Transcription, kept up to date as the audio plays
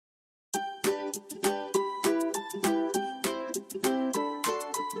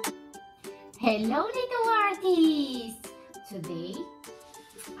Hello little artists! Today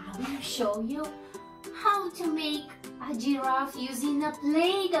I will show you how to make a giraffe using a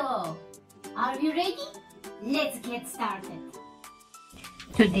Play-Doh. Are you ready? Let's get started.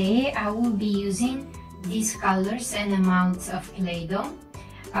 Today I will be using these colors and amounts of Play-Doh.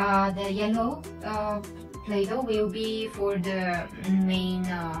 The yellow Play-Doh will be for the main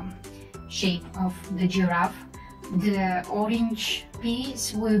shape of the giraffe. The orange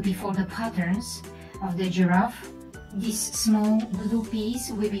piece will be for the patterns of the giraffe. This small blue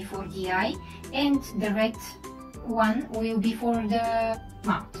piece will be for the eye, and the red one will be for the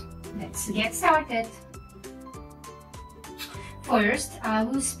mouth. Let's get started. First, I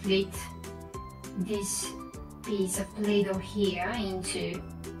will split this piece of Play-Doh here into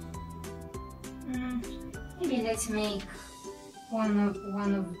maybe let's make one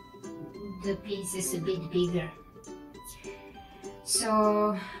of the pieces a bit bigger.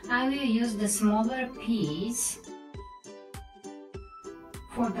 So I will use the smaller piece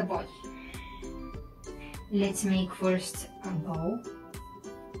for the body. Let's make first a bow.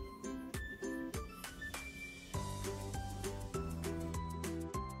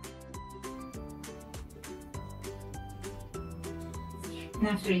 And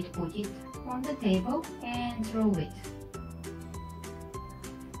after it, put it on the table and roll it.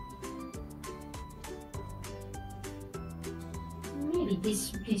 Maybe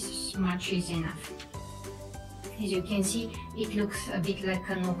this much is enough. As you can see, it looks a bit like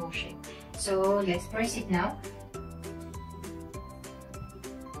an oval shape. So let's press it now.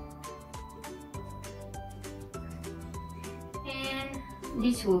 And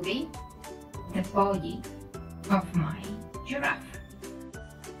this will be the body of my giraffe.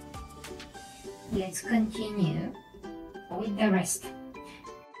 Let's continue with the rest.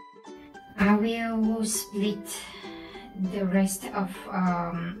 I will split the rest of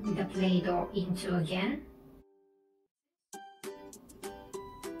the Play-Doh into again.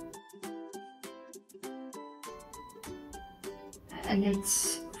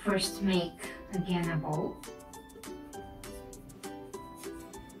 Let's first make again a bow.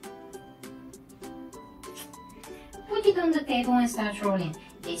 Put it on the table and start rolling.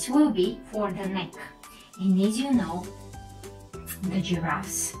 This will be for the neck. And as you know, the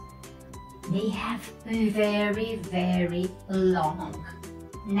giraffes, they have a very, very long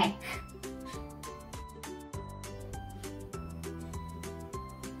neck.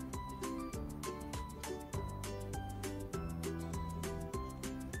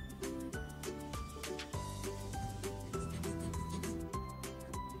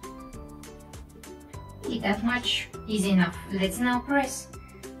 That much is enough. Let's now press.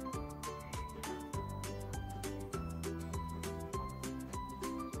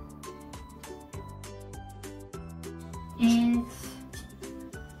 And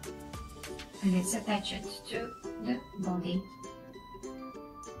let's attach it to the body.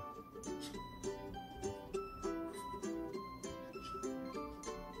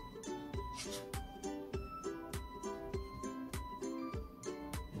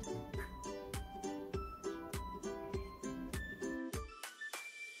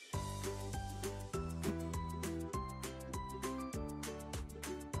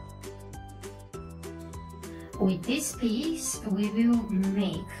 With this piece, we will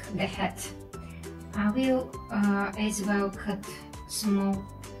make the hat. I will as well cut small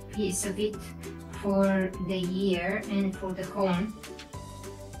piece of it for the ear and for the horn.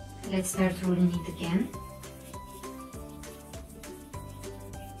 Let's start rolling it again.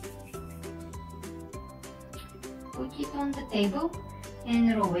 Put it on the table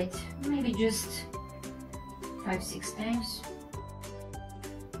and roll it, maybe just 5-6 times.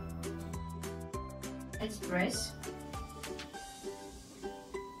 Let's press.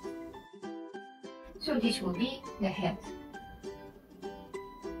 So this will be the head.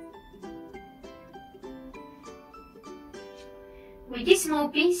 With this small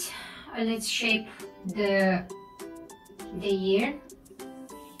piece, let's shape the ear.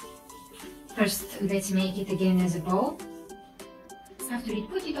 First, let's make it again as a bow. After it,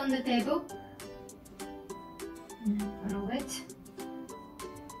 put it on the table. Roll it.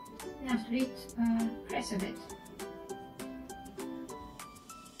 After it, press a bit.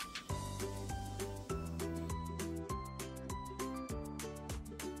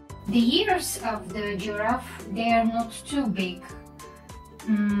 The ears of the giraffe, they are not too big.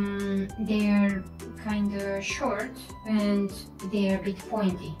 They are kind of short and they are a bit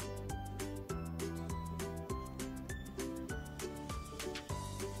pointy.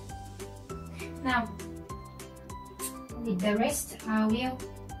 Now, with the rest, I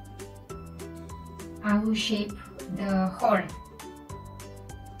will shape the horn.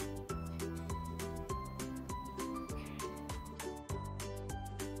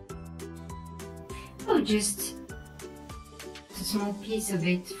 will just a small piece of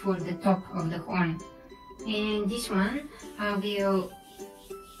it for the top of the horn, and this one I will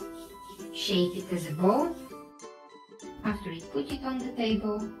shape it as a ball. After it, put it on the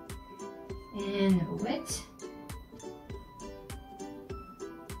table and roll it.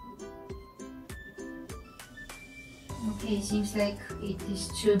 Okay, seems like it is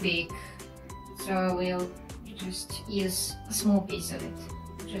too big, so I will just use a small piece of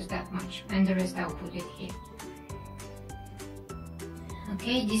it, just that much, and the rest I'll put it here.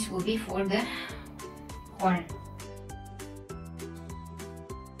 Okay, this will be for the horn.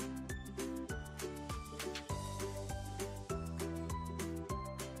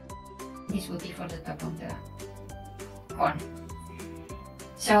 This will be for the top of the horn.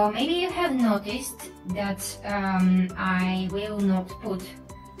 So maybe you have noticed that I will not put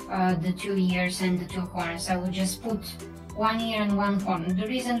the 2 ears and the 2 horns. I will just put 1 ear and 1 horn. The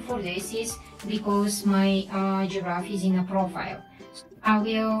reason for this is because my giraffe is in a profile. I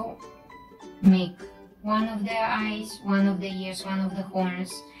will make one of the eyes, one of the ears, one of the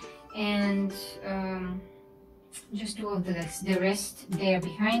horns, and just 2 of the legs. The rest they are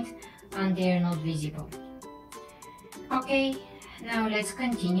behind and they are not visible. Okay, now let's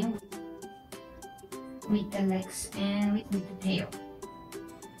continue with the legs and with the tail.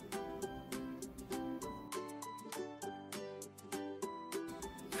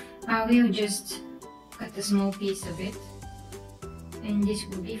 I will just cut a small piece of it, and this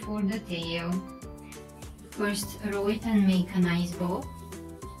will be for the tail. First roll it and make a nice ball.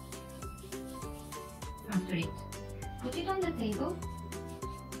 After it, put it on the table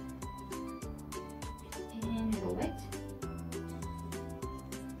and roll it.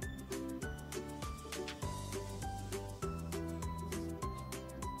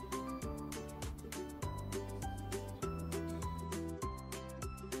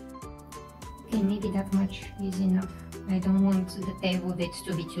 Okay, maybe that much is enough. I don't want the tail of it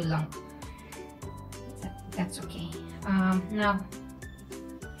to be too long. That's okay. Now,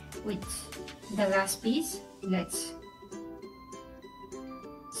 with the last piece, let's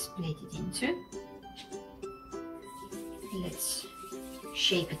split it in 2. Let's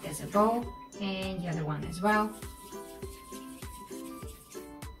shape it as a bow, and the other one as well.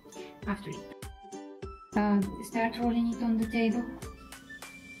 After it, start rolling it on the table.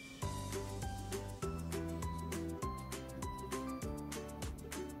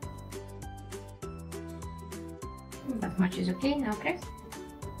 That much is okay. Now press.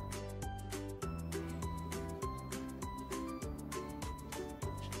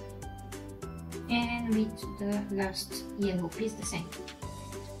 And with the last yellow piece the same.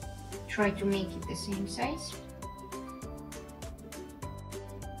 Try to make it the same size.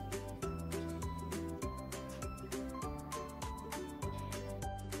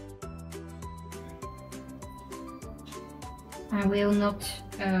 I will not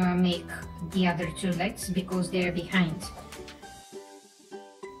make the other 2 legs because they're behind.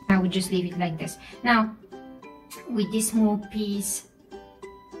 I will just leave it like this. Now, with this small piece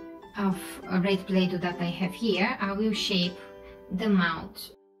of red Play-Doh that I have here, I will shape the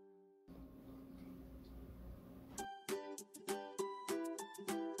mouth.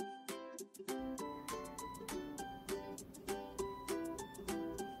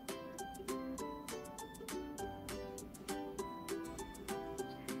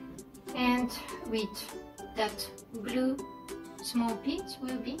 And with that blue small piece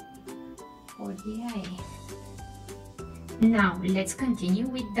will be for the eye. Now let's continue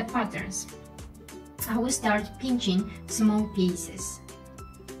with the patterns. I will start pinching small pieces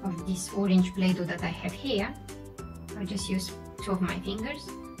of this orange Play-Doh that I have here. I'll just use 2 of my fingers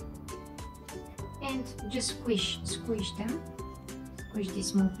and just squish them, squish these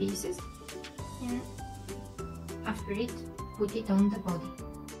small pieces, and after it, put it on the body.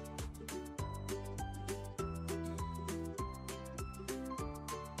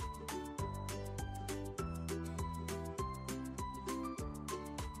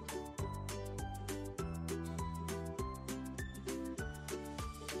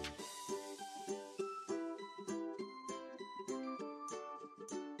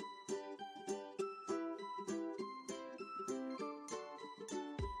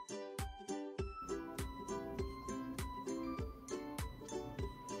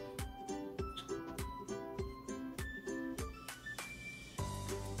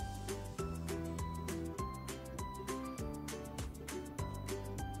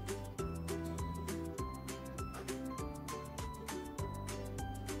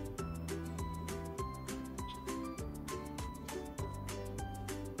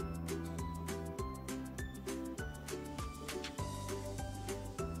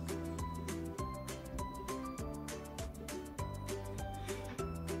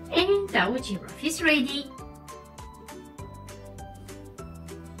 And our giraffe is ready.